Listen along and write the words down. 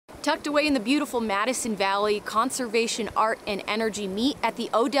Tucked away in the beautiful Madison Valley, conservation, art, and energy meet at the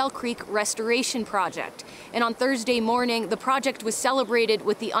Odell Creek Restoration Project. And on Thursday morning, the project was celebrated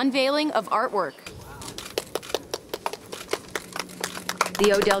with the unveiling of artwork.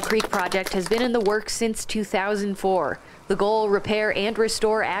 The Odell Creek project has been in the works since 2004. The goal, repair and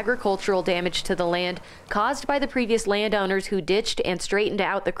restore agricultural damage to the land caused by the previous landowners who ditched and straightened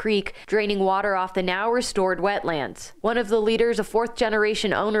out the creek, draining water off the now restored wetlands. One of the leaders, a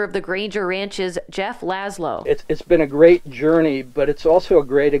fourth-generation owner of the Granger Ranches, Jeff Laszlo. It's been a great journey, but it's also a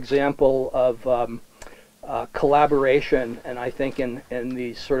great example of collaboration, and I think in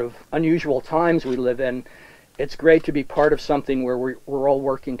these sort of unusual times we live in, it's great to be part of something where we're all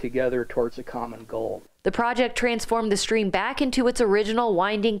working together towards a common goal. The project transformed the stream back into its original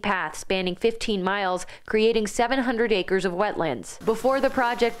winding path spanning 15 miles, creating 700 acres of wetlands. Before the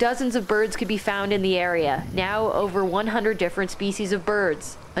project, dozens of birds could be found in the area. Now, over 100 different species of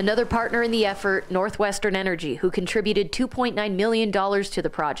birds. Another partner in the effort, Northwestern Energy, who contributed $2.9 million to the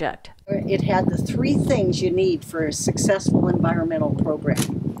project. It had the three things you need for a successful environmental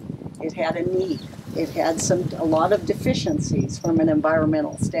program. It had a need. It had a lot of deficiencies from an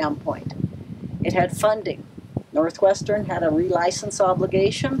environmental standpoint. It had funding. Northwestern had a relicense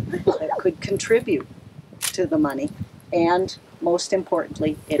obligation that could contribute to the money. And most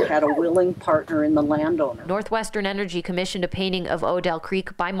importantly, it had a willing partner in the landowner. Northwestern Energy commissioned a painting of Odell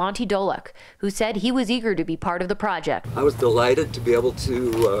Creek by Monte Dolack, who said he was eager to be part of the project. I was delighted to be able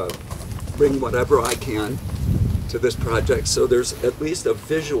to bring whatever I can to this project, so there's at least a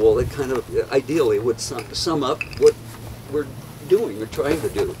visual that kind of ideally would sum up what we're doing or trying to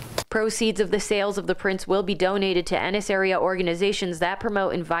do. Proceeds of the sales of the prints will be donated to Ennis area organizations that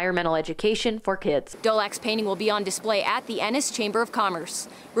promote environmental education for kids. Dolack's painting will be on display at the Ennis Chamber of Commerce.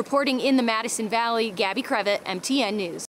 Reporting in the Madison Valley, Gabby Crevitt, MTN News.